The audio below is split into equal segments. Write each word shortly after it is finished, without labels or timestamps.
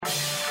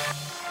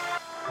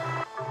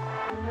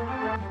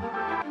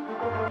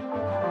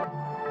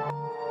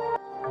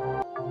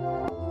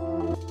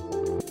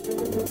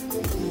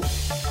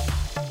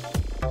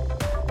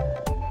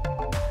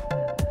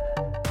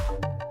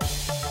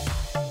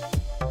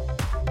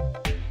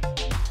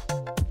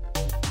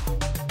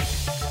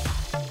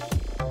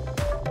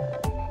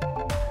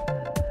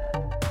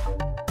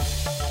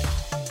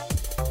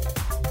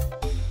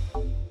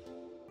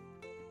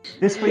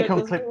This week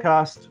on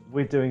Clipcast,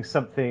 we're doing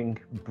something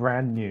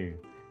brand new.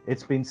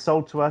 It's been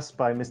sold to us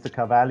by Mr.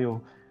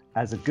 Carvalho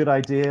as a good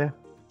idea.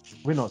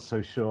 We're not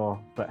so sure,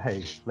 but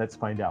hey, let's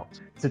find out.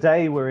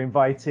 Today, we're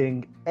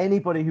inviting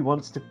anybody who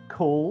wants to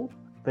call.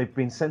 They've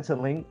been sent a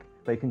link.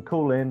 They can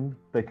call in.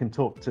 They can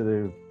talk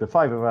to the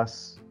five of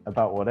us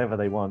about whatever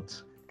they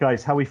want.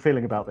 Guys, how are we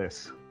feeling about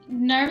this?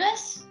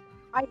 Nervous?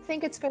 I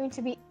think it's going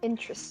to be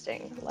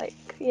interesting,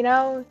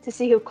 to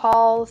see who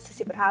calls, to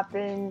see what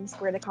happens,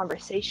 where the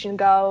conversation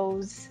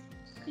goes.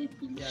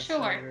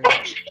 Sure.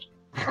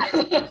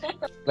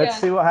 Let's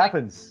see what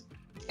happens.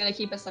 It's gonna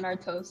keep us on our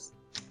toes.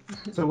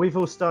 So we've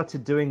all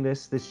started doing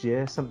this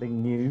year,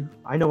 something new.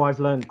 I know I've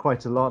learned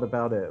quite a lot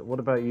about it. What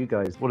about you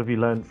guys? What have you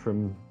learned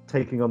from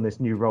taking on this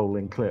new role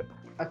in Clip?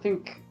 I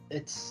think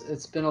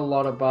it's been a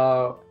lot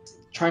about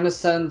trying to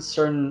send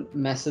certain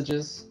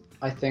messages,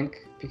 I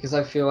think, because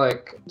I feel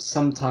like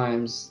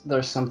sometimes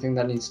there's something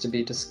that needs to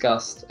be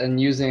discussed,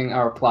 and using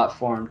our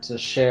platform to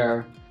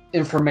share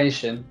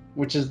information,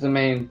 which is the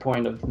main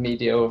point of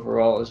media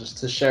overall, is just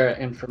to share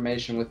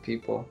information with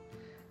people.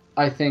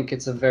 I think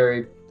it's a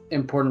very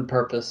important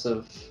purpose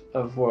of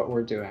what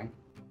we're doing.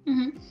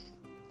 Mm-hmm.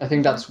 I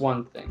think that's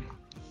one thing,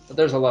 but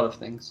there's a lot of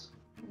things.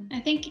 I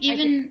think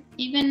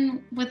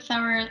even with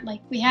our,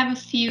 we have a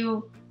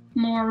few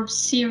more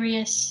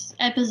serious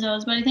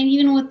episodes, but I think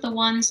even with the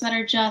ones that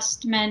are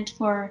just meant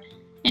for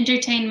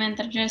entertainment,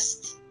 that are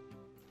just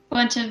a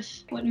bunch of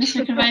what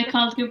Mr. Carvalho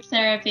called group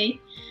therapy,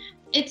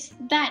 it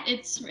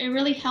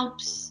really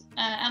helps,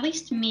 at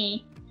least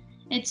me.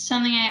 It's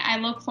something I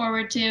look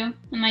forward to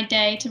in my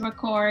day to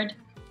record.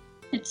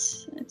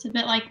 It's a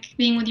bit like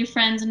being with your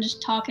friends and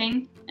just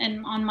talking,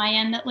 and on my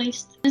end at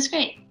least. It's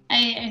great.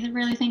 I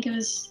really think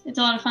it's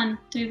a lot of fun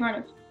to be part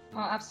of. Oh,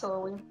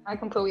 absolutely. I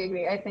completely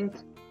agree. I think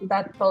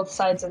that both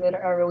sides of it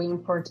are really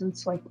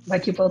important.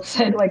 Like you both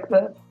said,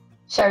 the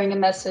sharing a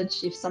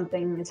message if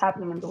something is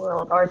happening in the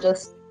world, or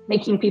just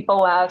making people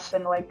laugh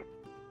and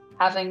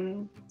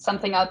having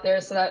something out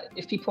there so that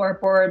if people are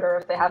bored or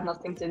if they have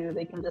nothing to do,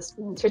 they can just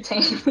be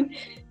entertained.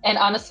 And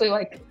honestly,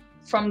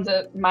 from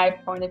my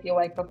point of view,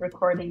 of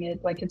recording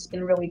it, it's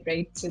been really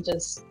great to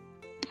just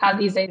have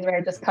these days where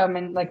I just come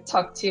and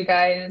talk to you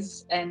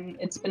guys, and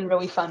it's been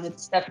really fun.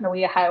 It's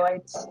definitely a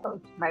highlight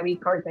of my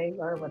week or day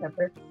or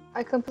whatever.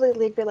 I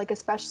completely agree,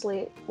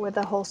 especially with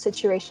the whole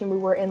situation we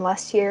were in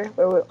last year,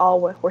 where we all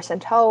were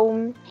sent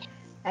home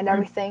and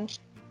everything.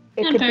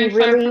 It Not could very be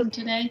far really from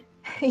today.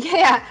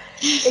 yeah,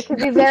 it could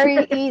be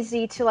very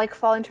easy to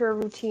fall into a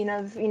routine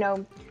of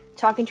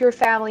talking to your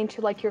family, and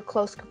to your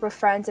close group of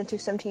friends, and to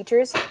some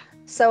teachers.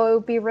 So it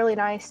would be really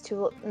nice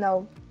to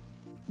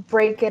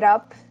break it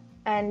up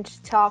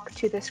and talk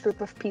to this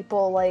group of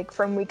people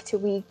from week to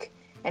week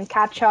and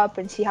catch up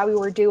and see how we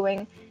were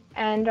doing.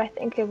 And I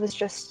think it was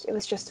just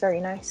very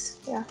nice.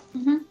 Yeah.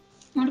 Mm-hmm.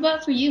 What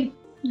about for you,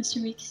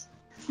 Mr. Weeks?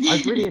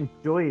 I've really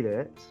enjoyed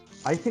it.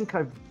 I think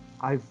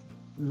I've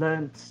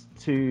learnt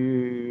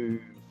to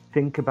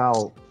think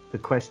about the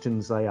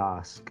questions I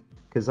ask,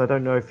 because I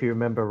don't know if you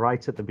remember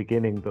right at the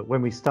beginning, but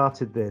when we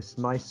started this,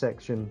 my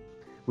section,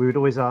 we would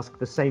always ask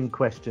the same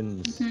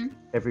questions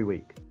every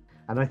week.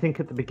 And I think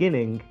at the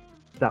beginning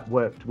that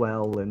worked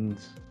well, and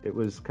it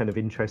was kind of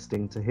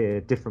interesting to hear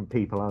different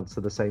people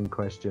answer the same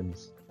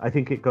questions. I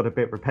think it got a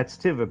bit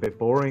repetitive, a bit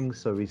boring,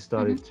 so we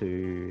started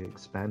to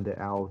expand it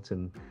out,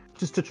 and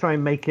just to try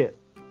and make it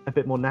a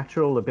bit more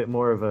natural, a bit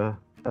more of a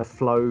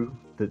flow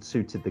that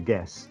suited the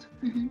guest.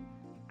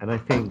 And I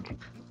think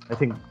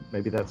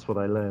maybe that's what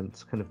I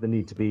learned, kind of the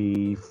need to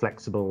be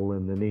flexible,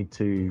 and the need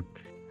to,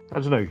 I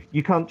don't know,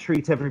 you can't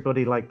treat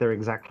everybody like they're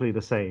exactly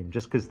the same.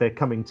 Just because they're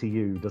coming to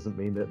you doesn't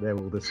mean that they're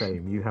all the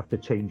same. You have to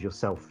change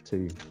yourself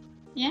to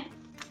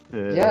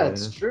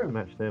it's true.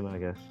 Match them, I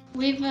guess.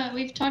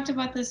 We've talked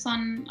about this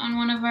on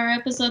one of our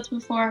episodes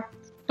before,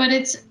 but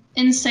it's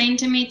insane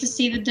to me to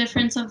see the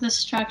difference of the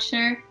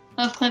structure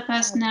of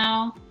Clipcast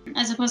now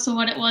as opposed to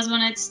what it was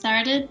when it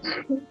started.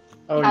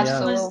 Oh,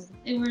 Absolutely.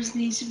 It was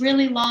these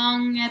really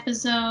long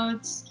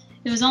episodes.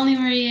 It was only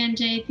Maria and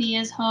JP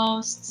as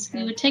hosts.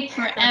 It would take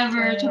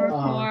forever to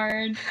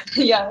record.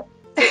 Yeah.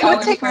 It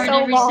would take record so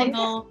every long.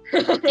 single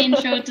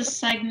intro to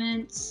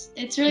segments.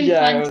 It's really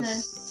fun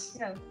to...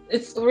 Yeah,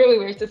 it's really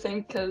weird to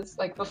think, because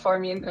before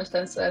me and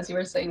Constanza, as you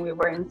were saying, we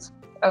weren't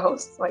a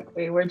host.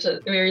 We were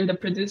in the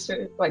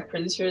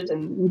producers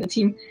and the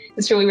team.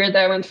 It's really weird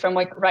that I went from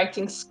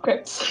writing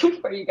scripts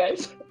for you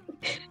guys,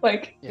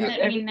 that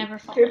we never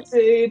followed.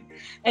 scripted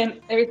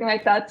and everything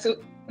like that, to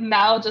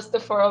now just the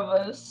four of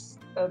us,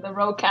 the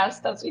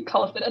roadcast as we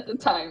called it at the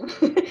time.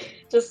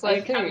 Just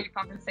having a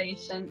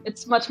conversation.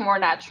 It's much more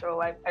natural.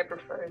 I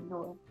prefer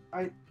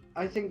it.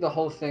 I think the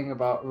whole thing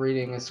about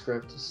reading a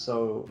script is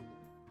so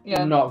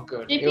not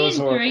good. JP It was is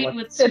horrible. great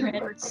with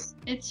scripts.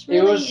 It's really...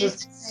 It was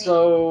just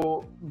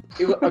so...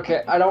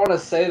 okay, I don't want to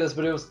say this,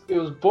 but it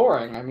was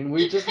boring. I mean,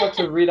 we just had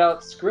to read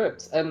out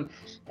scripts, and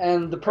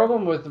the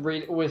problem with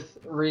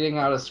reading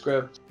out a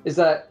script is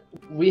that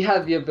we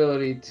had the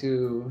ability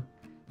to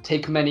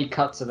take many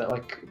cuts of it,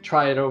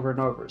 try it over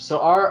and over. So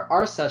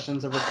our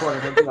sessions of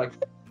recording would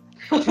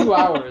be 2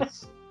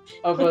 hours,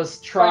 of us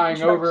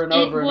trying over and It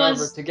over and over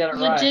was to get it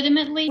right.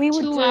 legitimately We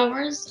would 2 do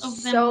hours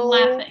of them so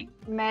laughing.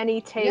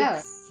 many takes.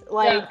 Yeah.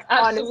 Like, yeah,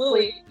 honestly.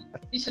 absolutely.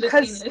 You should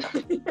have seen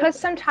it. Because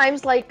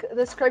sometimes, like,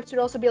 the scripts would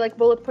also be, like,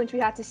 bullet points we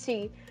had to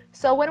see.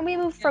 So when we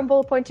moved from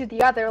bullet point to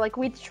the other, like,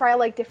 we'd try,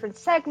 like, different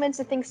segments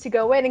and things to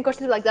go in, and Coach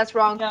would be like, that's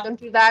wrong, Yeah. don't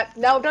do that.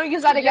 No, don't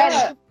use that again.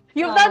 Yeah.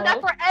 You've done that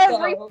for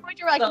every No, point.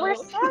 You're like, we're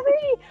no.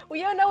 sorry.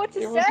 We don't know what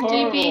to It was say.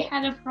 horrible. JP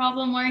had a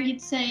problem where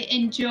he'd say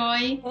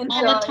enjoy all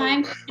Enjoy. the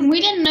time, and we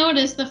didn't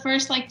notice the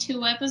first like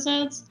 2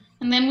 episodes,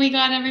 and then we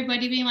got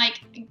everybody being like,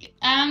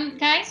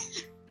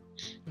 guys.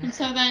 And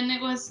so then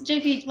it was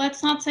JP,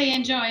 let's not say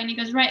enjoy, and he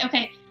goes, right,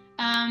 okay,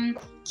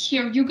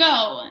 here you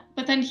go.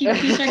 But then he'd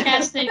be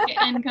sarcastic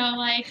and go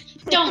like,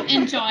 don't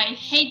enjoy,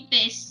 hate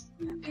this.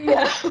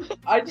 Yeah.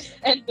 I just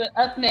And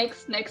up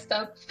next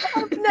up.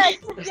 Up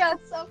next. Yes,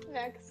 up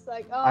next.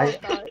 Like, oh, I-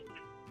 God.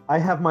 I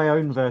have my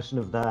own version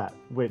of that,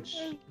 which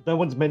no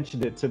one's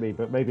mentioned it to me,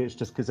 but maybe it's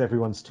just because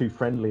everyone's too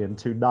friendly and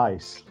too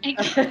nice.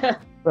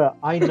 But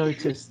I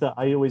noticed that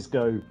I always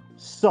go,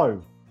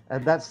 so,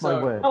 and that's my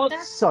So. word. Oh,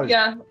 So.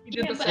 Yeah, you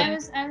did Yeah, the but same.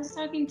 I was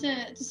talking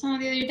to someone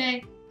the other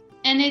day,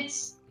 and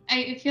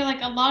I feel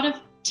like a lot of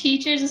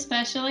teachers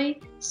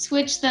especially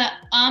switch the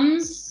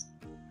ums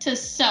to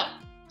so.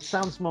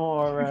 Sounds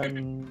more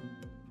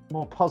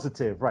more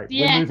positive, right?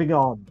 Yeah. We're moving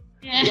on.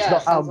 Yeah. It's Yeah,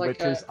 not sounds which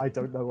like is I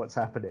don't know what's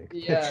happening.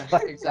 Yeah, It's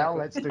like, now exactly.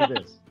 let's do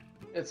this.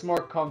 It's more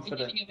You're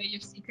confident. giving away your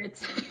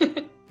secrets.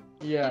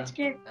 Yeah. It's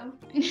great though.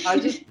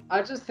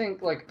 I just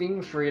think like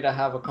being free to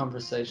have a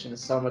conversation is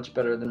so much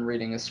better than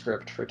reading a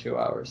script for 2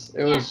 hours.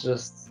 It was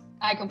just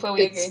I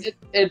completely agree.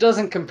 it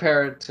doesn't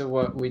compare to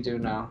what we do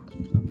now.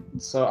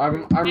 So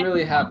I'm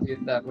really happy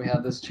that we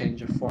had this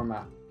change of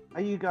format.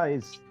 Are you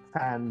guys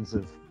fans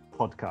of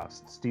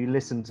podcasts? Do you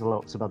listen to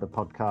lots of other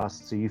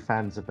podcasts? Are you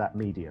fans of that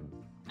medium?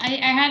 I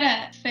had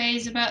a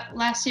phase about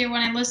last year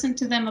when I listened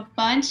to them a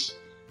bunch,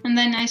 and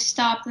then I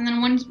stopped. And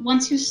then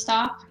once you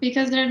stop,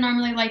 because they're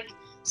normally like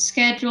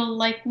scheduled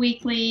like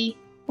weekly,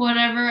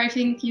 whatever, I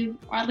think you,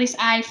 or at least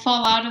I,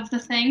 fall out of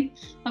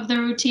the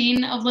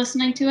routine of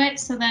listening to it.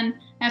 So then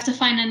I have to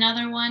find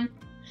another one,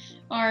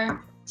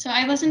 so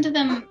I listen to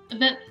them a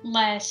bit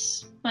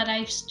less, but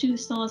I do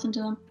still listen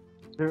to them.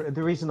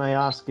 The reason I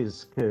ask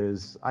is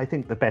because I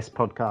think the best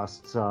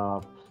podcasts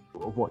are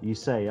what you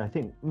say. I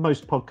think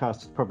most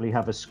podcasts probably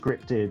have a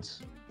scripted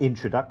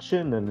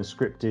introduction and a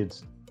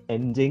scripted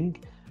ending,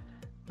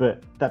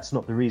 but that's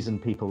not the reason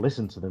people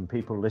listen to them.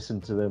 People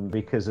listen to them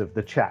because of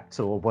the chat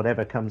or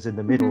whatever comes in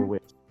the middle,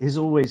 which is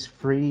always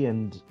free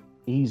and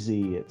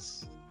easy.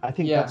 I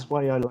think Yeah. that's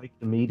why I like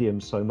the medium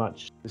so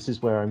much. This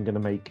is where I'm going to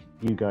make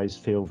you guys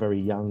feel very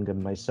young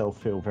and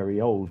myself feel very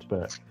old,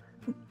 but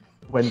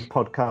when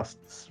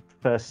podcasts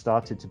first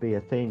started to be a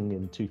thing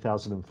in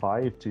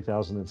 2005,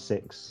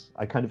 2006,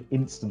 I kind of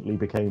instantly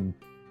became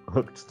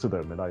hooked to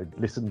them, and I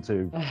listened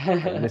to.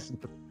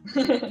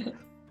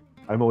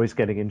 I'm always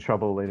getting in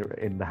trouble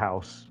in the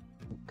house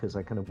because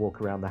I kind of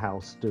walk around the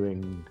house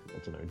doing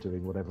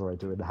whatever I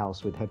do in the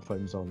house with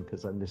headphones on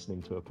because I'm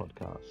listening to a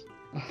podcast.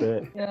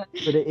 But Yeah.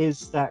 but it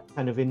is that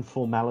kind of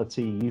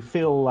informality. You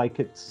feel like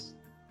it's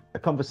a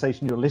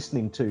conversation you're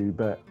listening to,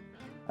 but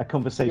a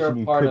conversation You're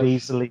you part could of.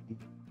 easily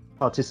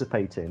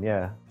participate in.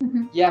 Yeah.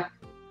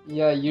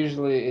 Yeah,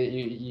 usually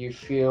you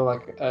feel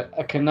like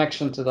a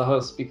connection to the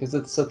host because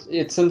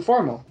it's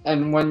informal,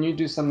 and when you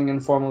do something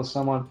informal with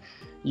someone,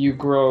 you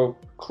grow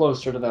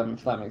closer to them.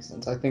 If that makes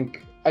sense, I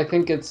think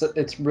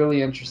it's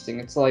really interesting.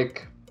 It's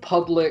like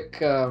public.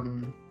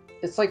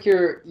 It's like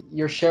you're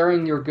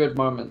sharing your good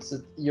moments.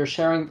 You're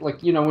sharing,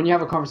 like, when you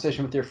have a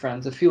conversation with your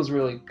friends, it feels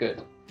really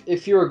good.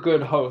 If you're a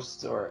good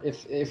host, or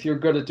if you're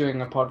good at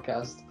doing a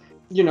podcast,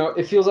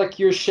 it feels like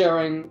you're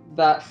sharing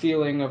that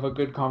feeling of a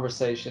good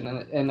conversation,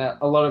 and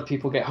a lot of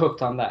people get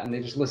hooked on that, and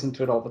they just listen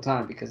to it all the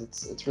time because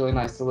it's really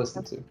nice to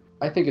listen to.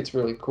 I think it's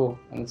really cool,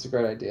 and it's a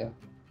great idea.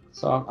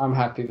 So I'm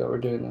happy that we're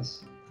doing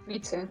this. Me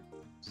too.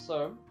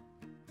 So,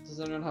 does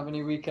anyone have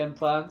any weekend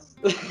plans?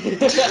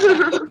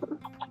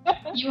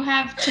 You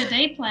have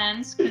today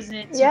plans because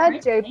it's Yeah,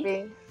 your birthday.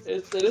 JP.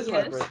 It is my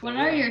Yes. birthday. What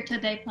are yeah. your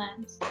today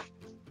plans?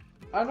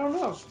 I don't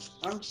know.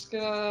 I'm just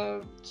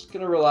gonna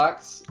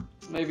relax.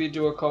 Maybe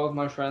do a call with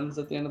my friends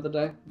at the end of the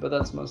day, but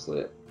that's mostly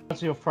it.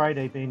 How's your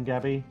Friday been,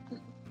 Gabby?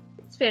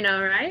 It's been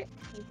alright.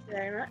 Thank you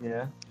very much.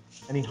 Yeah.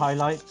 Any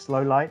highlights,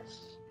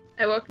 lowlights?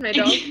 I walked my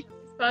dog. It's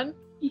fun.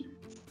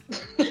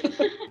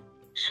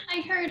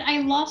 I heard I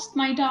lost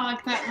my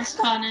dog. That was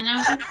fun, and I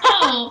was like,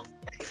 oh.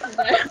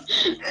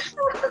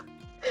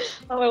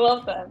 Oh, I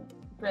love that.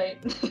 Great.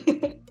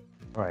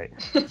 Right.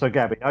 So,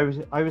 Gabby,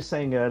 I was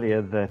saying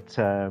earlier that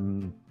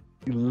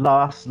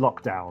last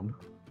lockdown,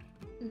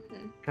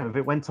 kind of,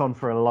 it went on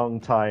for a long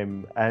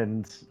time,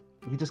 and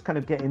you just kind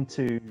of get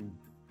into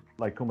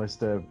like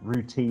almost a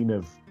routine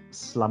of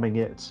slumming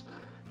it,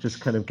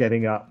 just kind of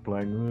getting up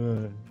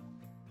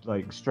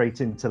like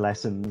straight into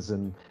lessons,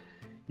 and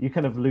you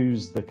kind of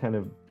lose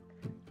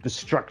the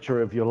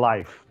structure of your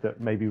life that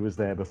maybe was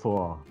there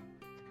before.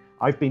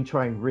 I've been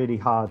trying really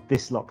hard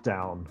this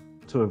lockdown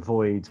to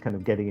avoid kind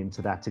of getting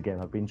into that again.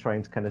 I've been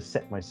trying to kind of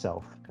set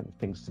myself kind of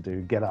things to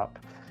do, get up,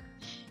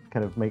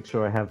 kind of make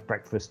sure I have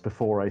breakfast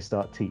before I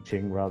start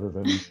teaching rather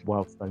than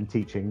whilst I'm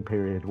teaching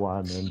period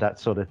one and that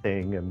sort of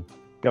thing, and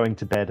going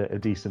to bed at a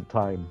decent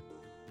time.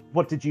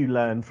 What did you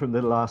learn from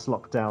the last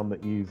lockdown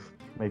that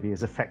maybe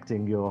is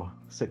affecting your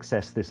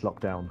success this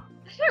lockdown?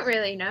 I don't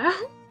really know.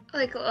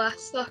 Like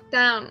last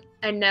lockdown,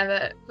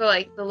 for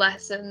like the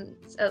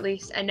lessons at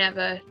least, I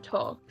never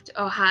talked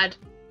or had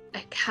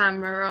a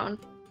camera on,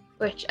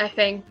 which I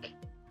think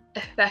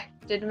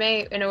affected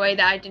me in a way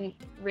that I didn't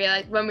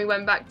realise. When we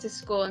went back to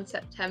school in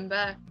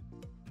September,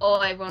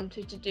 all I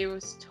wanted to do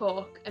was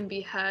talk and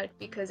be heard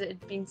because it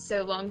had been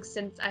so long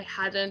since I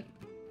hadn't.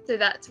 So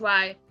that's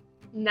why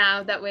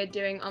now that we're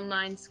doing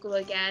online school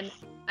again,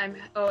 I'm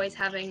always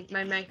having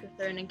my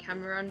microphone and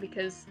camera on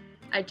because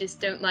I just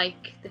don't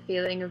like the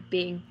feeling of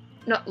being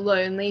not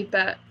lonely,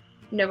 but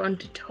no one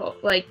to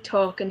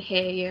talk and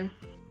hear you.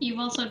 You've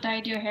also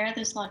dyed your hair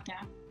this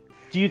lockdown.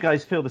 Do you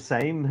guys feel the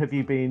same? Have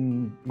you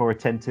been more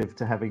attentive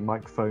to having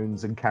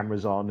microphones and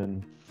cameras on,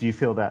 and do you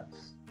feel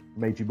that's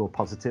made you more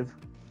positive?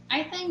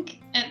 I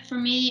think for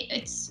me,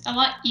 it's a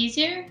lot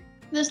easier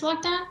this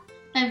lockdown.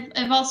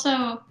 I've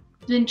also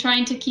been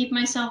trying to keep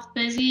myself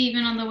busy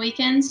even on the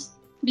weekends,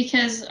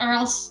 because or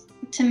else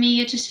to me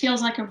it just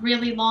feels like a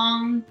really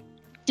long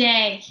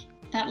day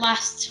that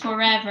lasts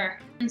forever.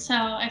 And so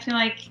I feel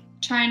like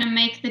trying to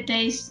make the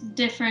days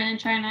different and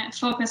trying to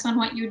focus on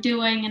what you're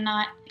doing and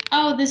not,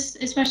 this,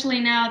 especially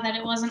now that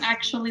it wasn't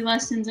actually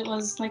lessons, it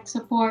was like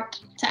support,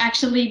 to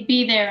actually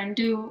be there and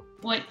do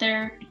what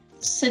they're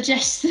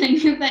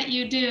suggesting that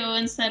you do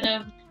instead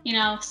of,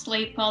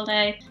 sleep all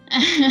day.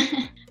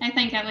 I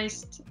think at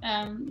least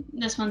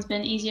this one's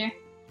been easier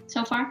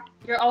so far.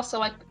 You're also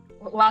like,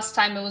 last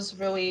time it was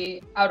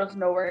really out of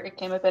nowhere. It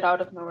came a bit out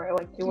of nowhere.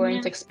 Like you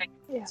weren't expecting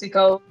it to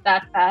go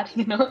that bad,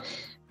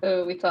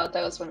 So we thought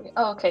that was when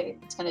okay,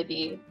 it's going to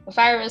be a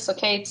virus.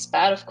 Okay, it's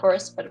bad, of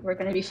course, but we're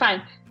going to be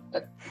fine.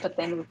 But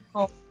then it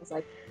was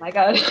like, oh my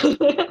God.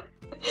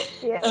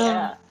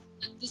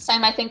 This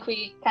time I think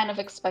we kind of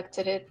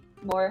expected it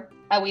more.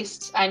 At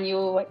least I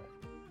knew,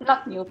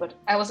 not knew, but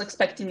I was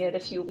expecting it a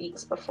few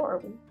weeks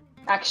before we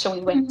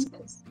actually went,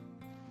 because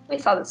we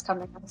saw this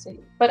coming, honestly.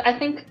 But I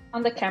think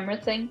on the camera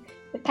thing,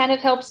 it kind of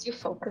helps you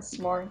focus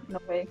more in a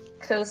way,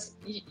 because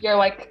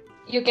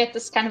you get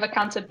this kind of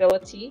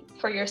accountability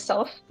for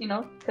yourself,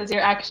 because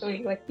you're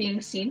actually being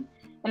seen.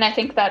 And I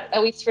think that,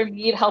 at least for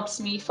me, it helps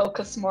me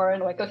focus more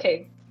and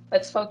okay,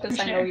 let's focus.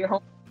 Sure. I know you're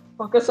home.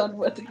 Focus on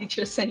what the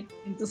teacher's saying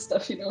and the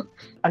stuff,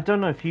 I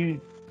don't know if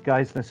you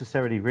guys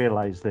necessarily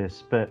realize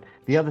this, but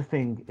the other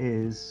thing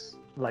is,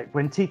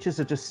 when teachers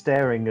are just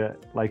staring at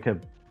a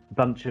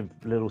bunch of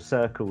little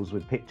circles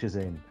with pictures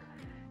in,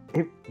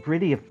 it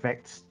really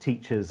affects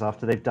teachers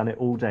after they've done it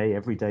all day,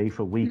 every day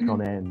for a week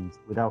on end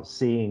without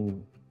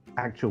seeing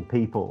actual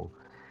people.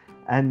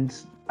 And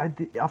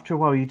after a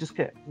while, you just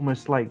get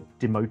almost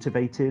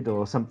demotivated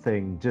or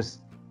something.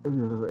 Just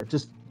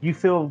you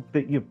feel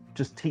that you're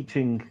just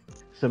teaching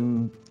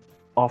some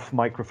off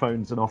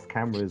microphones and off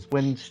cameras.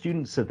 When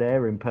students are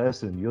there in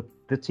person,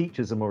 the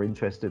teachers are more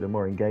interested and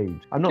more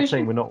engaged. I'm not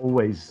saying we're not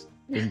always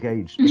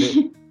engaged,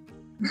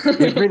 but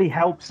it really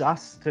helps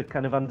us to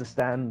kind of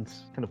understand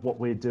kind of what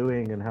we're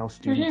doing and how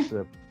students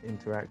are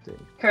interacting.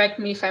 Correct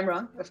me if I'm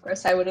wrong. Of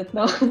course, I wouldn't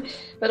know.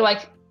 But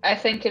I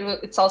think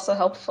it's also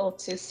helpful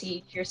to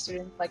see if your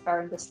students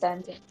are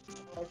understanding.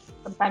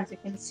 Sometimes you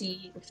can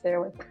see if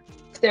they're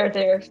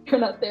there, if they're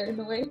not there in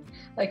a way,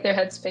 their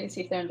headspace,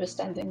 if they're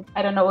understanding.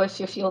 I don't know if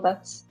you feel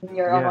that in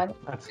your online.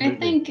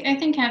 Absolutely. I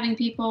think having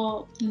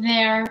people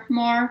there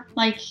more,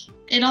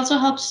 it also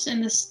helps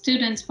in the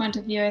student's point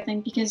of view, I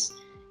think, because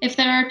if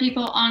there are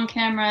people on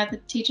camera, the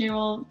teacher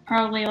will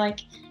probably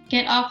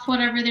get off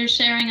whatever they're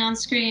sharing on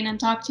screen and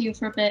talk to you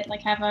for a bit,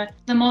 have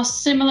the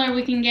most similar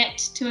we can get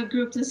to a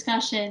group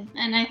discussion.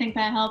 And I think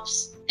that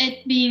helps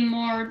it being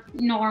more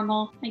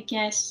normal, I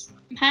guess.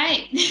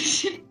 Hi.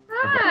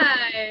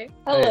 Hi.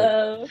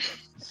 Hello.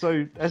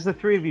 So as the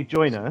three of you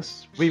join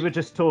us, we were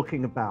just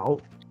talking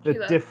about the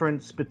Hello.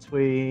 difference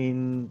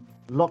between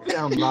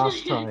lockdown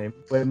last time,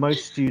 where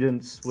most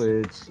students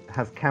would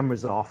have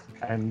cameras off,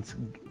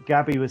 and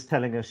Gabby was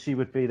telling us she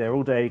would be there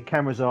all day,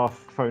 cameras off,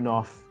 phone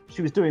off.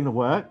 She was doing the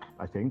work,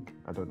 I think.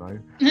 I don't know.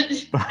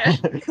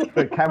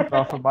 But camera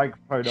off and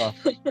microphone off.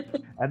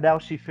 And now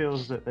she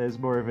feels that there's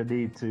more of a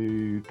need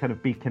to kind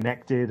of be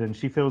connected, and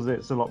she feels that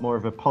it's a lot more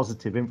of a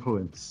positive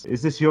influence.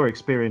 Is this your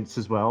experience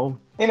as well?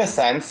 In a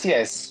sense,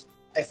 yes.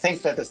 I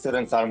think that the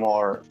students are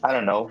more,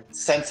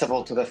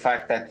 sensible to the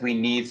fact that we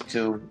need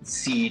to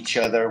see each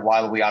other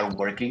while we are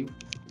working.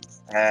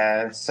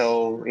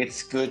 So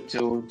it's good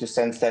to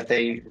sense that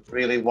they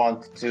really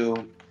want to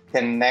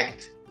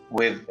connect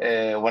with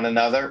one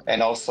another,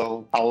 and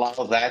also allow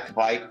that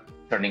by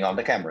turning on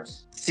the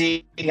cameras.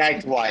 Seeing eye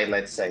to eye,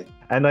 let's say.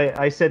 And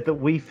I said that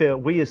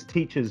we as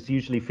teachers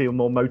usually feel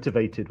more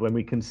motivated when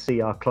we can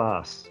see our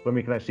class, when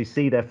we can actually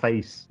see their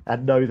face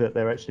and know that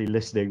they're actually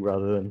listening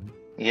rather than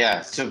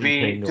Yeah,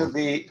 Sleeping or-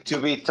 to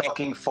be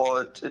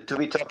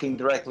talking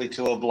directly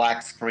to a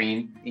black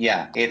screen.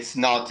 Yeah, it's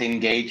not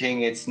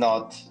engaging. It's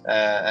not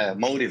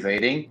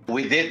motivating.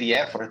 We did the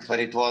effort, but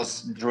it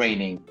was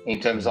draining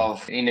in terms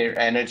of inner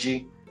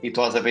energy. It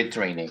was a bit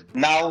draining.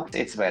 Now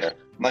it's better,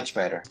 much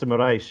better. Mr.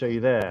 Moraes, are you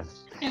there?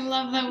 I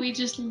love that we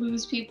just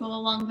lose people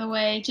along the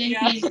way.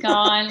 JP's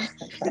gone.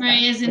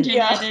 Maria's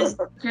internet is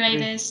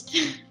greatest.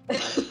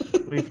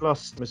 We've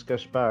lost Ms.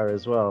 Gaspar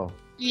as well.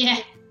 Yeah,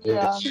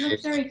 Yeah. she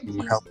looked very I'm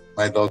confused. helping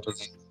my daughter in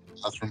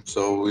the bathroom,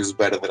 so it's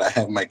better that I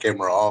have my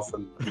camera off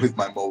and with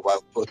my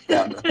mobile put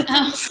down.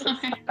 Oh,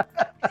 sorry.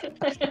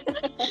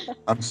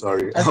 I'm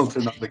sorry. I'll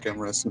turn on the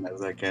camera as soon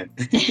as I can.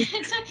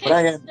 It's okay. But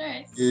I am-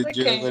 Sorry. You Okay,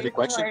 just had a don't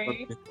question for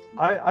worry. me?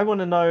 I want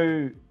to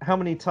know how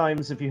many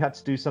times have you had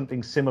to do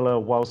something similar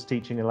whilst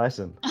teaching a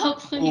lesson? Oh,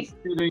 please.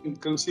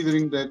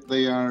 Considering that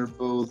they are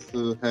both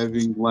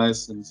having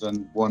lessons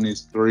and one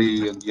is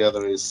 3 and the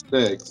other is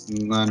 6,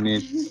 none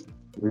is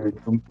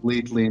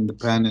completely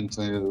independent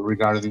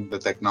regarding the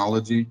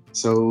technology.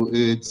 So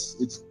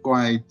it's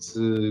quite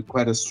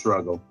a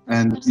struggle.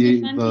 And Must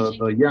be fun the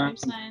teaching young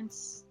computer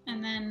science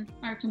and then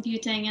or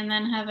computing and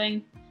then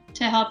having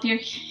to help your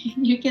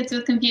your kids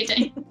with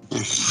computing.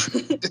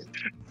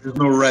 there's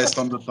no rest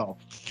on the top.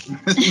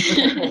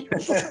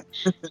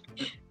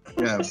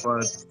 Yeah,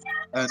 but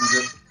and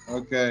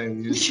okay,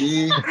 you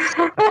see,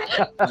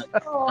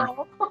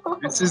 Oh.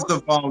 this is the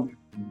volume.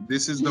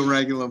 This is the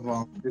regular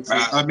volume.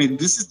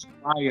 This is the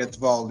quiet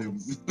volume.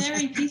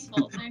 Very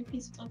peaceful, very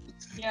peaceful.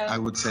 Yeah. I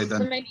would say For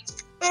that. many,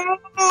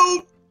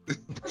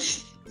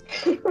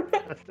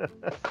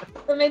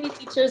 for many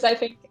teachers, I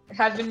think,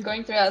 have been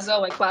going through as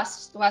well. Like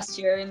last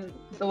year in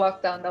the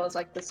lockdown, that was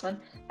like this one.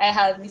 I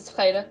had Miss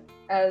Freire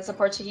as a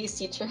Portuguese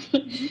teacher,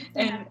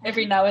 and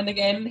every now and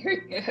again,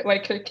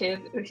 her kid,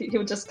 he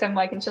would just come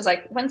like, and she was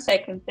like, 1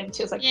 second, and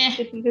she was like, Yeah.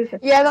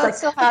 Yeah, that It's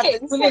still like, okay,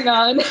 happens. moving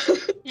on.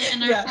 Yeah,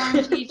 and our Yeah.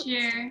 form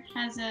teacher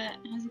has a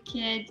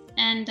kid,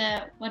 and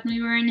when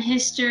we were in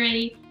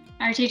history,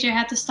 our teacher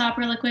had to stop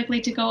really quickly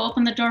to go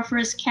open the door for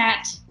his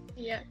cat.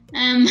 Yeah.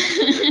 Um,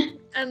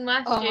 And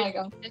last Oh year my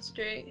God. in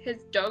history,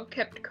 his dog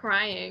kept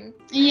crying.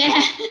 yeah.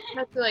 I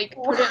had to like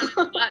put it in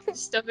the flat to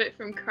stop it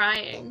from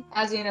crying.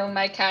 As you know,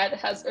 my cat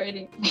has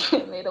already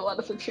made a lot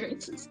of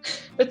appearances.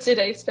 But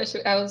today,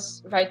 especially, I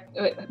was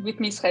with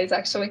Miss Reis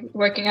actually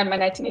working on my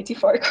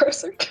 1984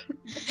 coursework.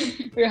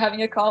 We were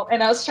having a call,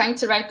 and I was trying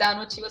to write down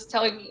what she was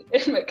telling me,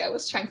 and like I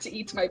was trying to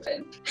eat my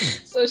pen.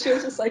 So she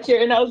was just like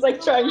here, and I was like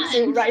trying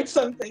to write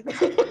something.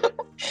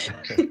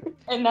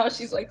 And now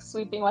she's like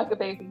sleeping like a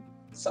baby.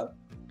 So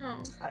Oh.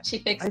 she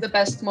picks the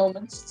best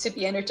moments to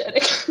be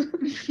energetic.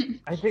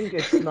 I think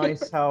it's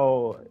nice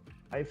how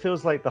it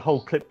feels like the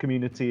whole clip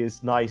community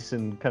is nice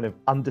and kind of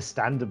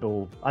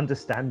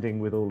understanding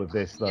with all of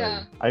this, though.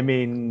 Yeah, I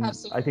mean,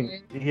 I think,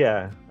 absolutely.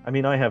 yeah. I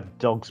mean, I have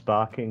dogs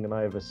barking and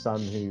I have a son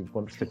who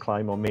wants to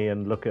climb on me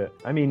and look at.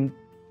 I mean,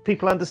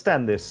 people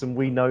understand this, and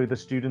we know the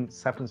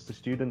students happens to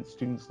students.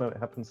 Students know it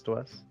happens to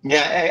us.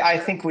 Yeah, I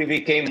think we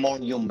became more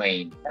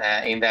humane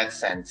in that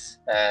sense.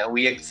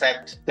 We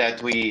accept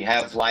that we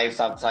have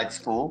lives outside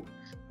school,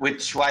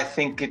 which I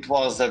think it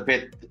was a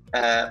bit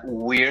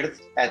weird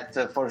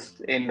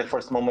in the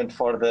first moment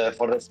for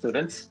the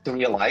students to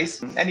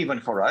realize, and even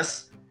for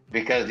us,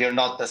 because you're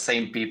not the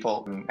same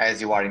people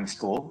as you are in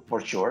school, for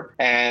sure.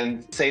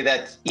 And say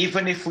that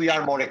even if we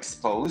are more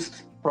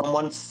exposed from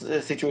one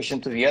situation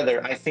to the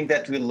other, I think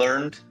that we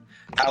learned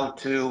how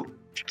to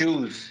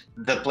choose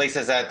the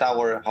places at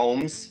our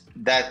homes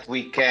that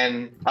we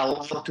can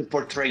allow to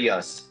portray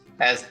us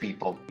as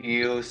people.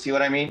 You see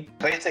what I mean?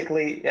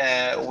 Basically,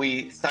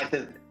 we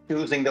started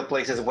choosing the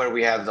places where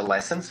we have the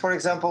lessons, for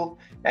example,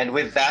 and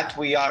with that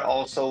we are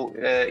also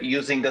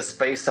using the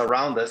space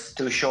around us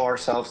to show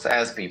ourselves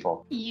as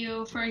people.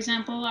 You, for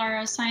example, are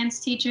a science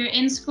teacher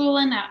in school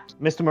and out.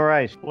 Mr.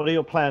 Moraes, what are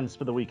your plans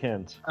for the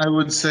weekend? I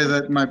would say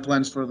that my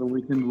plans for the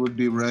weekend would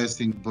be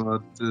resting,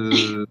 but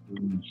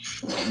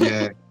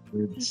yeah,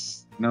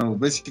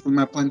 basically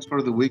my plans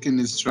for the weekend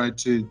is try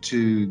to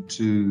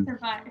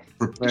Survive.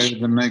 prepare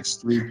the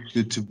next week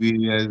to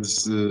be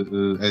as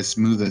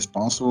smooth as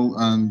possible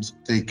and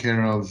take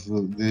care of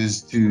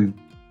these 2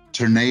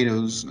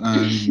 tornadoes,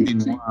 and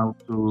meanwhile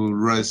to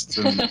rest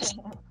and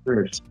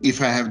rest, if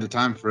I have the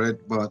time for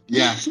it. But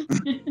yeah,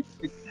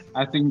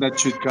 I think that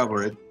should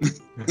cover it.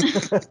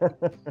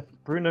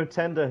 Bruno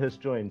Tender has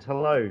joined.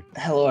 Hello.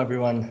 Hello,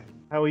 everyone.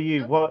 How are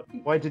you?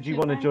 Why did you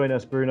want to join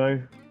us,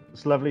 Bruno?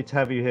 It's lovely to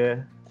have you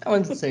here. I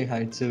want to say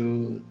hi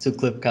to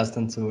Clipcast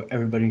and to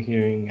everybody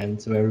hearing and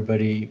to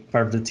everybody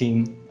part of the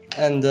team.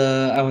 And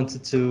I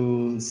wanted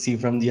to see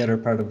from the other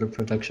part of the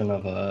production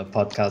of a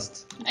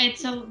podcast.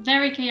 It's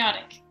very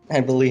chaotic. I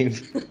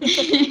believe.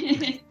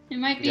 It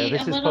might be Yeah, a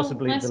this is little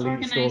possibly less the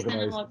least organized than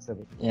it organized.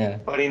 looks. Yeah.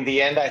 But in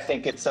the end, I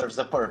think it serves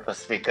a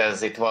purpose,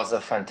 because it was a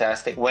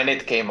fantastic, when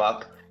it came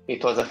up,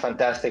 it was a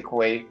fantastic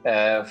way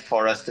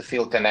for us to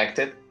feel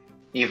connected,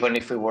 even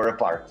if we were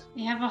apart.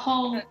 We have a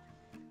whole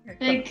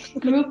big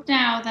group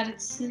now that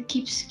it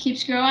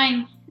keeps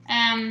growing.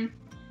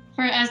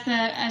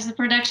 as the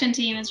production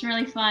team. It's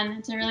really fun.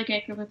 It's a really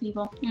great group of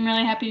people. I'm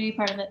really happy to be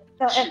part of it.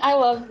 And I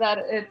love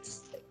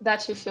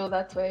that you feel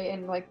that way,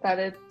 and like that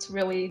it's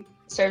really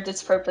served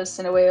its purpose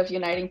in a way of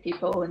uniting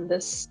people in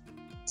this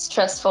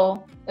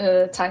stressful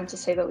time, to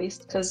say the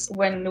least. Because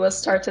when it was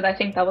started, I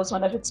think that was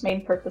one of its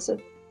main purposes.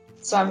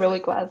 So I'm really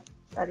glad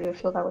that you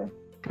feel that way.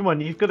 Come on,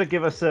 you've got to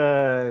give us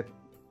a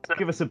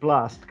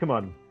blast. Come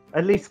on,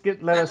 at least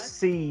let us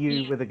see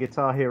you with a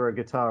Guitar Hero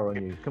guitar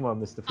on you. Come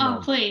on, Mr. Oh,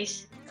 Fernand.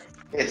 please.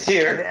 It's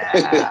here.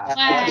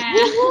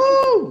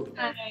 Wow.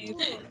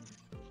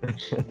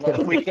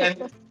 Well, we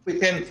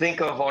can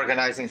think of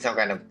organizing some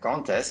kind of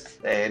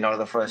contest in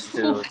order for us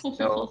to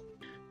know.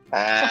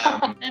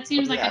 That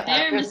seems like a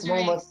dare, Mr.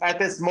 Reeves. At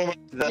this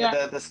moment,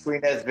 the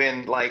screen has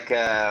been like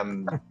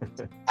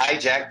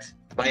hijacked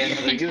by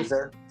another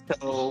user.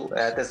 So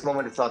at this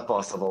moment, it's not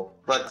possible.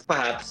 But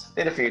perhaps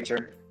in the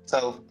future.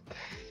 So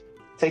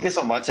thank you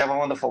so much. Have a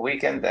wonderful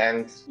weekend,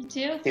 and You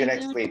too. see you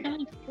next week.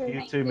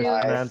 You too, Mr.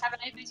 Bye. Fernand. Have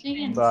a nice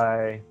weekend.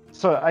 Bye.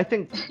 So I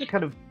think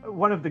kind of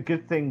one of the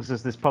good things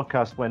as this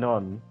podcast went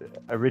on,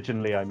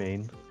 originally I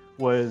mean,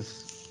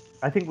 was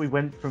I think we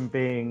went from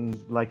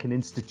being like an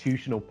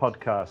institutional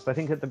podcast. I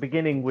think at the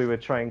beginning we were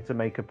trying to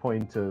make a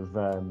point of,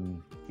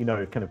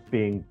 kind of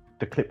being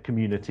the Clip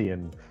community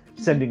and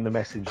sending the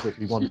message that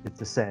we wanted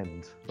to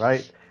send,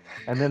 right?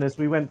 And then as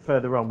we went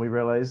further on, we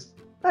realized,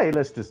 hey,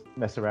 let's just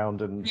mess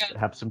around and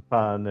have some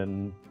fun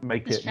and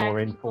make it more Distract people.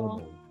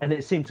 informal. And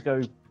it seemed to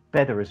go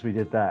better as we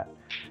did that.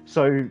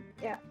 So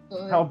Yeah.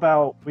 how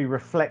about we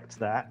reflect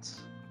that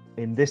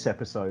in this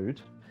episode?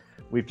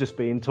 We've just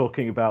been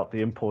talking about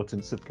the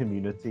importance of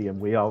community,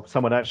 and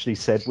someone actually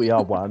said we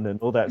are one and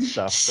all that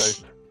stuff.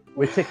 So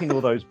we're ticking all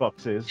those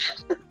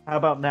boxes. How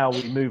about now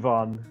we move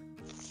on,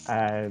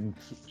 and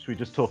should we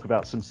just talk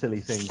about some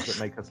silly things that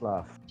make us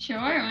laugh? Sure,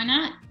 why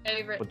not?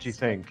 Favorites. What do you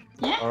think?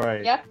 Yeah. All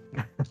right. Yeah.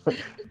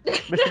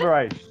 Mr.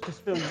 Baraj,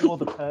 just feel you're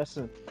the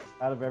person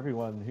out of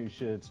everyone who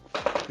should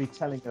be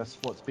telling us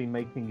what's been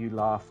making you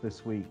laugh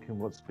this week and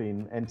what's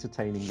been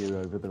entertaining you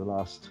over the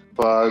last...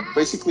 But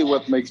basically,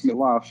 what makes me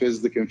laugh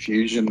is the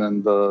confusion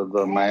and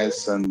the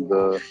mess and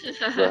the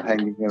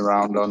hanging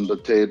around on the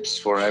tips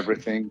for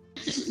everything.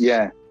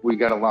 Yeah, we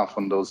gotta laugh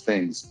on those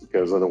things,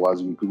 because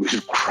otherwise we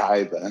would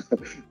cry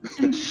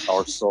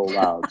our soul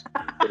out.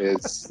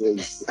 It's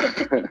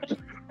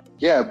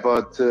yeah,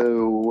 but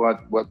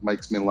what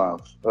makes me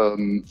laugh?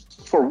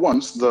 For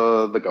once,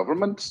 the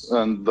government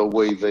and the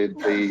way they're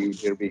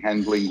be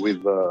handling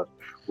with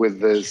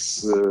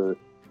this.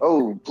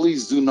 Oh,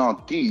 please do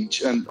not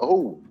teach. And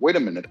oh, wait a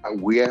minute,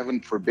 we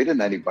haven't forbidden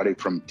anybody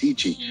from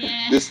teaching.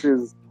 Yeah. This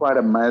is quite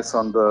a mess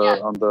on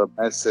the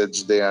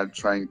message they are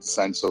trying to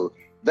send. So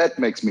that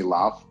makes me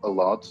laugh a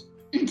lot.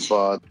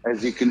 But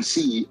as you can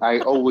see, I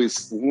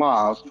always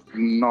laugh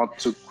not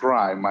to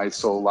cry my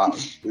soul out.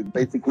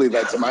 Basically,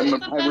 that's my That's the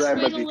best way to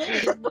remedy.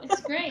 live.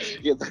 It's great.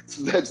 Yeah,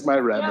 that's my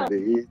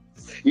remedy.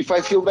 If I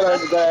feel that I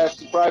have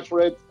to cry for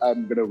it,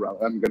 I'm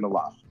gonna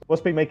laugh.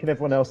 What's been making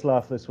everyone else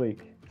laugh this week?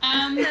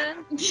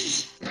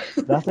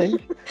 Nothing?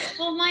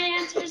 Well, my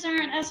answers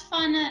aren't as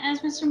fun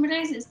as Mr.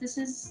 Mordez's. This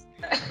is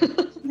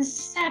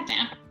sad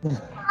now.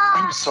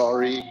 I'm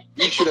sorry.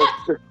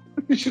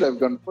 You should have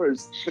gone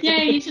first.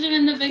 Yeah, you should have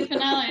been the big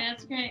finale.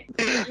 That's great.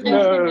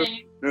 No,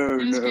 It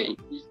was no. great.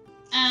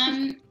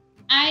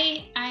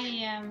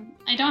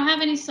 I don't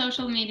have any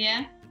social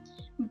media,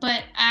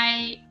 but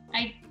I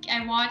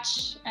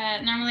watch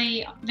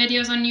normally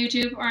videos on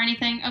YouTube or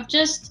anything of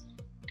just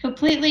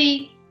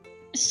completely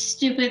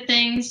stupid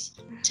things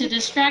to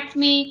distract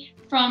me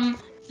from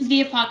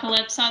the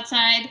apocalypse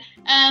outside.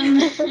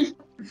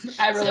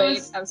 I relate,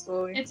 it's-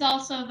 absolutely. It's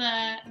also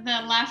the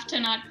laugh to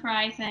not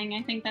cry thing.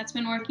 I think that's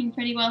been working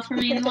pretty well for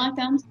me in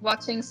lockdowns.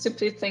 Watching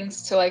stupid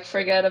things to like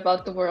forget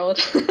about the world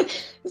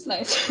is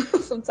nice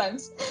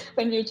sometimes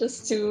when you're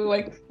just too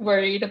like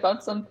worried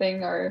about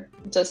something or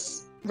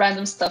just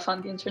random stuff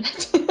on the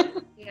internet.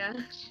 Yeah.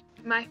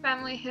 My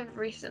family have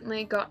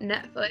recently got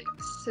Netflix,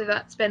 so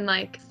that's been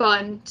like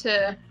fun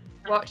to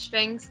watch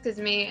things, because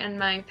me and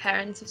my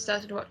parents have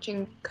started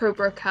watching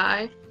Cobra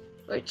Kai,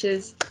 which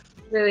is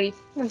really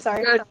I'm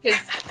sorry. good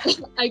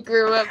because I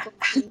grew up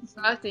watching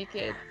Karate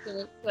Kid, so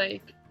it's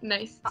like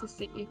nice to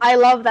see. I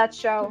love that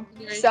show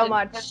so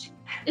much.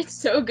 It's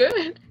so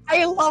good.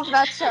 I love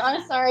that show.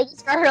 I'm sorry, I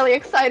just got really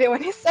excited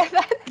when you said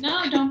that.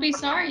 No, don't be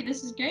sorry.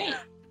 This is great.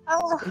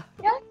 Oh,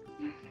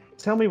 yeah.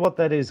 Tell me what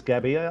that is,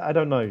 Gabby. I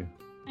don't know.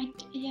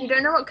 You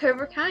don't know what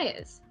Cobra Kai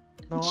is?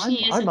 No,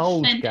 She is I'm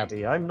old, offended.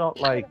 Gabby. I'm not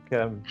like...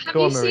 Have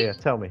go on, you Maria,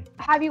 tell me.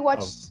 Have you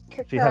watched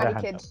She had a Karate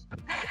hand Kid? up.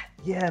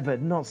 Yeah,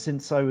 but not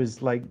since I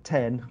was like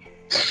 10.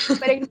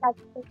 But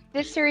exactly.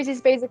 This series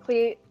is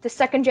basically the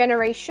second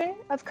generation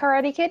of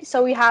Karate Kid.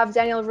 So we have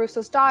Daniel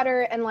Russo's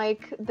daughter and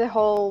like the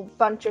whole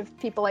bunch of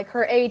people like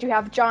her age. We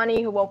have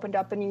Johnny, who opened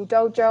up a new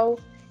dojo.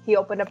 He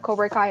opened up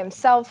Cobra Kai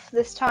himself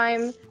this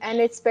time, and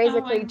it's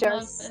basically I love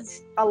just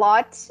this. a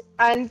lot.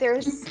 And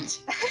there's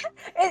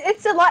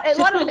it's a lot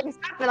of things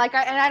happen. Like,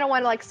 I don't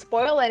want to like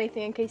spoil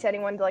anything in case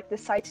anyone like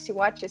decides to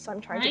watch it. So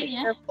I'm trying to be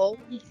careful.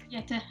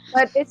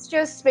 But it's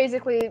just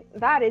basically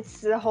that.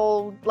 It's the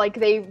whole like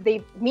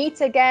they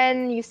meet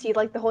again. You see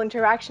like the whole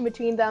interaction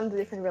between them, the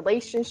different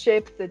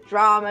relationships, the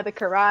drama, the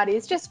karate.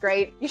 It's just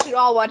great. You should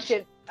all watch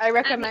it. I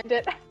recommend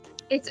it.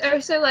 It's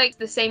also like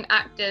the same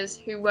actors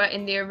who were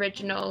in the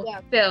original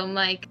film,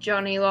 like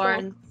Johnny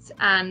Lawrence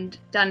and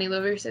Danny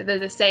LaRusso. They're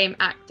the same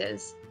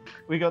actors.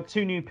 We got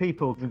two new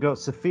people. We've got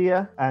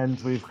Sophia and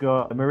we've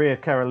got Maria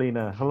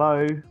Carolina.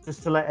 Hello.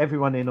 Just to let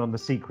everyone in on the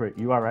secret,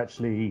 you are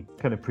actually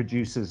kind of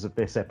producers of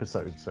this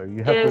episode. So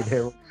you have been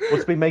here.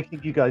 What's been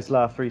making you guys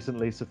laugh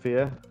recently,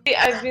 Sophia?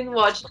 I've been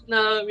watching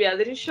a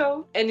reality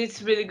show and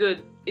it's really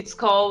good. It's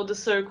called The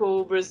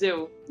Circle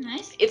Brazil.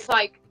 Nice. It's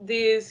like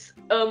this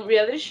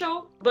reality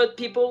show, but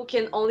people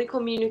can only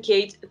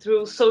communicate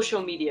through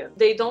social media.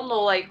 They don't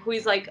know like who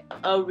is like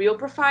a real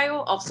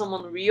profile of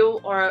someone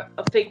real or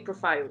a fake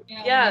profile.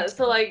 Yeah,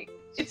 so like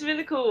it's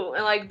really cool,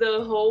 and like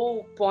the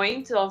whole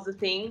point of the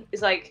thing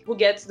is like who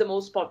gets the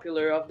most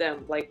popular of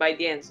them like by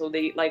the end, so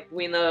they like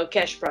win a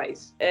cash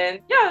prize. And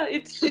yeah,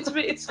 it's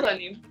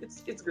funny.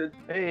 It's good.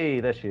 Hey,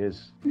 there she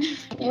is.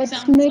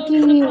 What's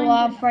making me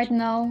laugh right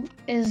now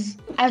is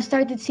I've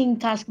started seeing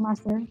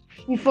Taskmaster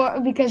before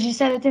because you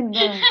said it in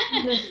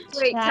the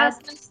Wait, chat.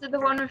 Taskmaster, the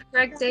one with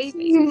Greg Davies.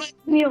 You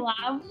made me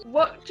laugh.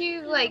 What do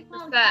you like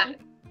prefer?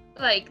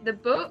 Like the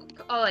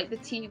book or like the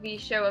TV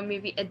show or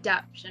movie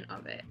adaptation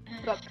of it?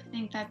 I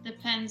think that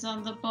depends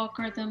on the book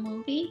or the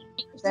movie.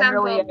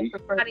 Generally, Example, I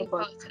prefer Harry the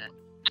book. Potter.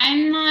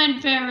 I'm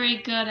not very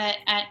good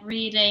at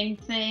reading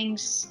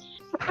things.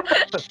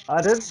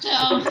 Pardon?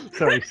 So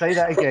Sorry, say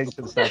that again,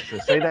 Constanza.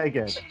 Say that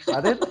again.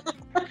 Pardon?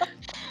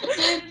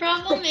 my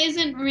problem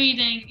isn't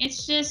reading.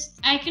 It's just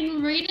I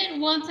can read it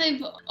once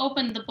I've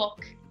opened the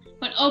book.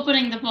 But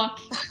opening the book,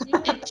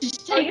 it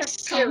just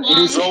takes so It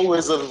long. is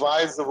always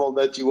advisable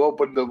that you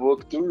open the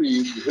book to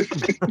read.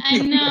 I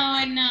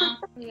know.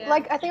 Yeah.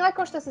 Like I think like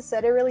Constanza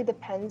said, it really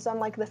depends on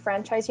like the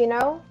franchise, you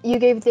know? You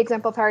gave the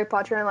example of Harry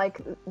Potter and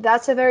like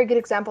that's a very good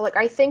example. Like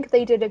I think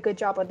they did a good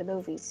job on the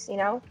movies, you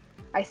know?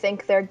 I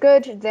think they're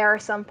good. There are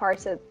some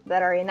parts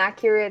that are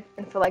inaccurate,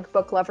 and for like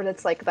book lovers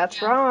it's like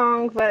that's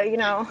wrong, but you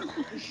know.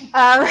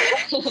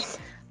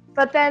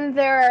 But then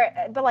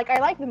but like I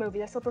like the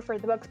movies. I still prefer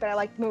the books, but I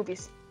like the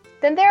movies.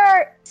 Then there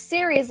are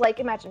series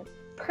like imagine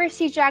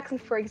Percy Jackson,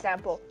 for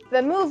example.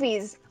 The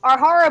movies are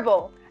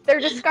horrible. They're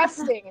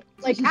disgusting.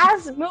 Like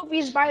as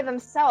movies by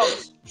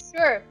themselves,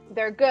 sure,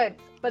 they're good,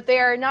 but they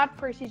are not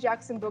Percy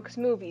Jackson books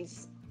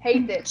movies.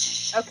 Hate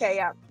it. Okay,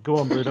 yeah. Go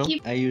on, Bruno.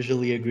 I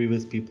usually agree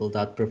with people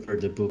that prefer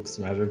the books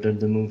rather than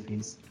the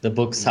movies. The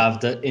books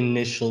have the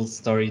initial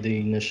story, the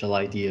initial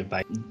idea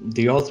by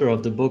the author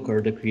of the book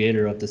or the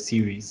creator of the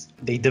series.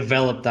 They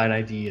develop that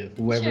idea.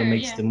 Whoever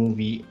makes the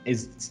movie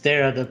it's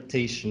their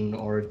adaptation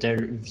or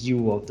their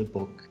view of the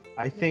book.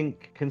 I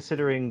think,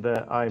 considering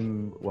that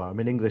I'm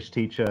an English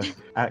teacher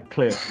at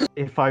Clip,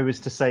 if I was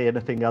to say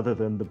anything other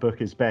than the book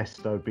is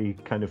best, I would be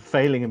kind of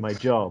failing in my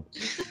job.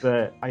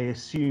 But I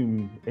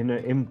assume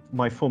in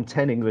my Form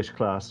 10 English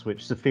class,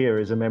 which Sophia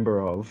is a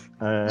member of,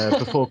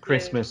 before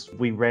Christmas,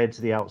 we read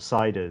The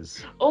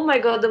Outsiders. Oh my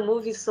god, the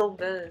movie is so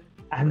bad.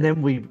 And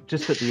then we,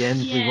 just at the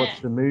end, we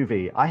watched the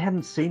movie. I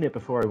hadn't seen it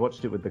before I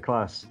watched it with the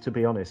class, to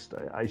be honest.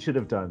 I should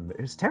have done.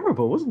 It was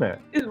terrible, wasn't it?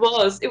 It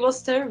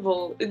was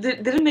terrible. It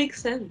didn't make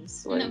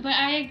sense. Like... No, but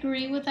I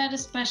agree with that,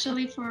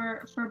 especially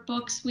for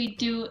books we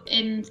do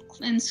in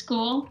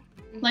school,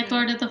 like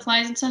Lord of the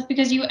Flies and stuff,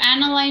 because you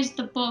analyze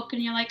the book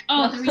and you're like,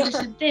 oh, the reader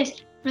said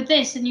this for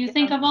this, and you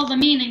think of all the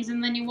meanings,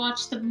 and then you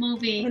watch the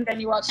movie, And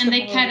then you watch and the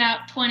they movie. cut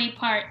out 20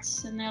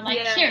 parts, and they're like,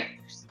 here.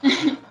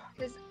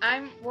 Because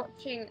I'm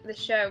watching the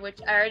show, which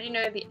I already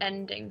know the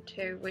ending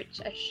to,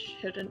 which I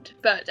shouldn't,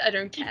 but I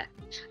don't care.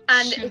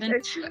 And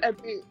it's also a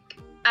book,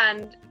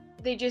 and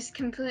they just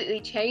completely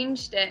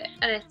changed it,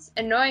 and it's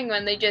annoying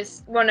when they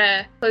just want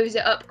to close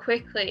it up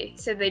quickly,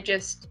 so they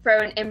just throw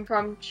an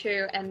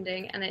impromptu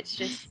ending, and it's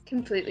just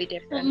completely Well,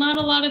 different. not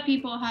a lot of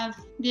people have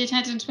the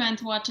attention span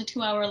to watch a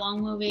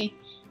 2-hour-long movie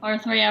or a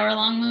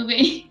 3-hour-long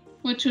movie,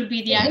 which would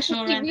be the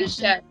actual It's a TV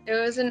rendition. show. It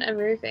wasn't a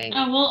movie.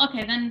 Oh well,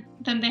 okay, then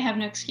they have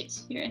no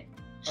excuse. You're right.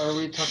 Are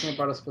we talking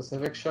about a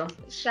specific show?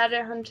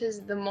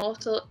 Shadowhunters: The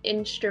Mortal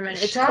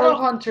Instrument. It's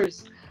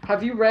Shadowhunters.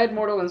 Have you read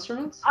Mortal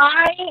Instruments?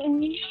 I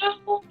knew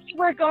you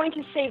were going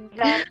to say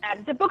that.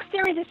 The book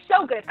series is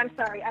so good. I'm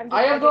sorry.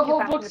 I have the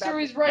whole book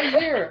series right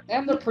here,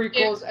 and the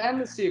prequels and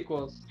the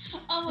sequels.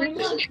 Oh, I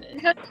love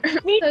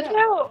it. Me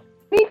too.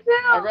 Me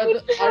too.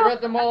 I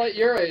read them all at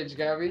your age,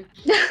 Gabby.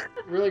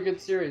 Really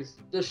good series.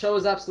 The show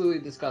is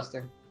absolutely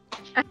disgusting.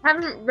 I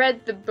haven't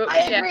read the book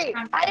I yet. agree.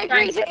 I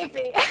agree,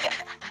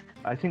 JP.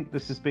 I think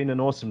this has been an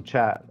awesome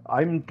chat.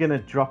 I'm going to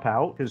drop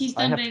out because He's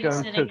I done have to go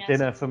and babysitting cook us.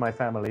 dinner for my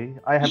family.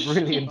 I have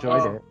really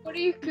enjoyed it. What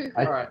do you cook?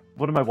 I- Alright.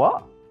 What am I,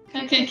 what?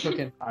 Okay.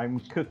 Cooking. I'm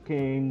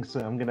cooking, so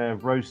I'm gonna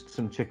roast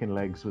some chicken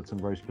legs with some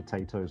roast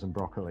potatoes and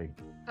broccoli.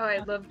 Oh, I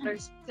love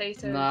roast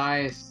potatoes.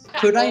 Nice.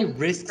 Could I Oh,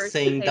 risk roast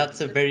saying potatoes.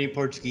 that's a very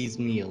Portuguese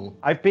meal?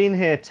 I've been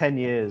here 10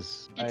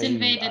 years. It's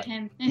invaded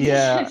him.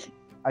 Yeah,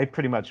 I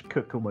pretty much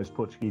cook almost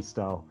Portuguese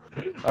style.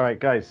 All right,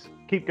 guys,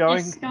 keep going.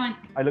 Yes, go on.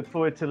 I look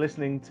forward to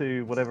listening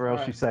to whatever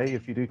else you say.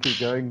 If you do keep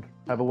going,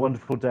 have a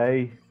wonderful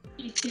day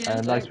You too.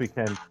 and nice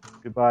weekend.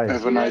 Goodbye.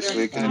 Have a nice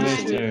weekend.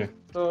 Bye.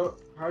 So,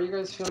 how are you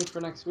guys feeling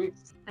for next week?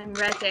 I'm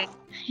ready.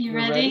 You You're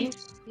ready?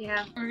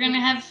 Yeah. We're gonna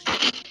have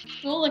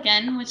school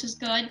again, which is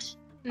good.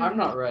 I'm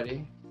not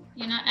ready.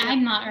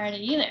 I'm not ready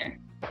either.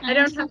 I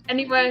don't have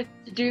anywhere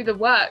to do the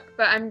work,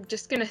 but I'm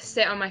just gonna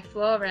sit on my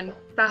floor and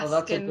bask Oh,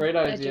 that's a in great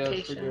idea for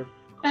education. your.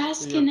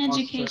 Bask your in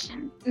posture.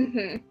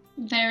 education.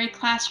 Very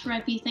Class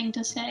reppy thing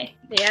to say.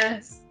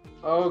 Yes.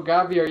 Oh,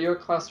 Gabi, are you a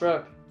class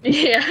rep?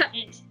 Yeah.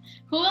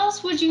 Who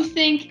else would you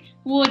think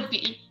would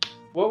be?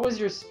 What was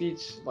your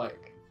speech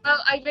like? Well,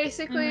 I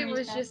basically Memories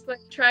was back. just like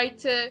trying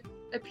to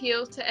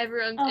appeal to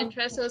everyone's Oh,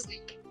 interest. So I was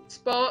like,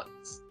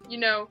 sports.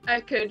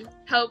 I could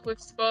help with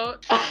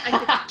sport.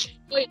 I could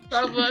avoid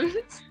problems.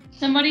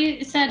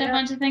 Somebody said a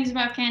bunch of things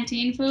about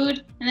canteen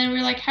food, and then we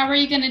were like, "How are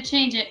you gonna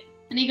change it?"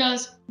 And he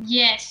goes,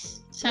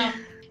 "Yes." So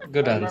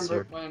Good I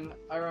answer.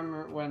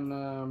 remember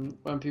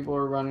when people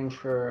were running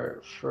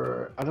for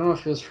I don't know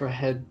if it was for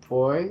head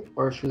boy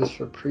or if it was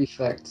for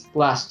prefect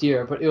last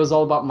year, but it was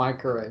all about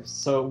microwaves.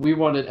 So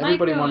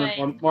everybody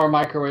wanted more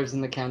microwaves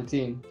in the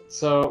canteen.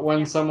 So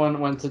when someone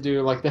went to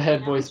do like the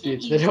head boy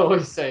speech, they'd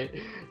always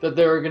say that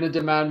they were gonna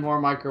demand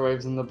more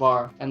microwaves in the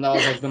bar, and that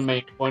was like the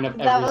main point of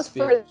That every was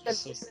speech.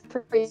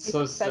 for the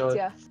so silly.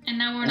 yeah. and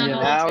now we're not. Yeah.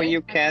 allowed Now to.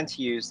 you can't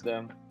use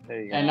them.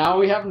 There you go. And now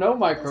we have no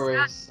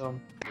microwaves. So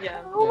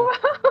Yeah.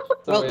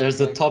 Well, there's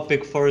a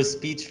topic for a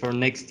speech for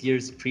next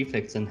year's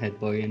prefects and head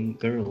boy and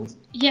girls.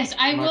 Yes,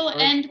 I will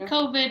Microwave, end yeah.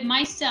 COVID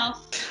myself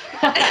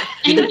You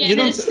and don't- get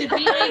us to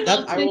be able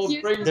that- I to will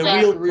use bring The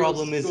back real real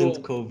problem isn't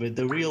school. COVID.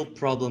 The real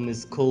problem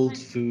is cold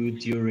food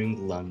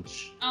during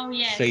lunch. Oh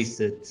yes. Face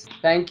it.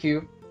 Thank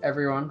you,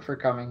 everyone, for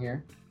coming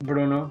here.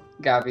 Bruno,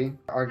 Gabi,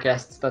 our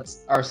guests that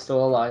are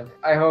still alive.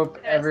 I hope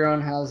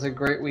everyone has a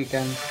great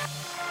weekend.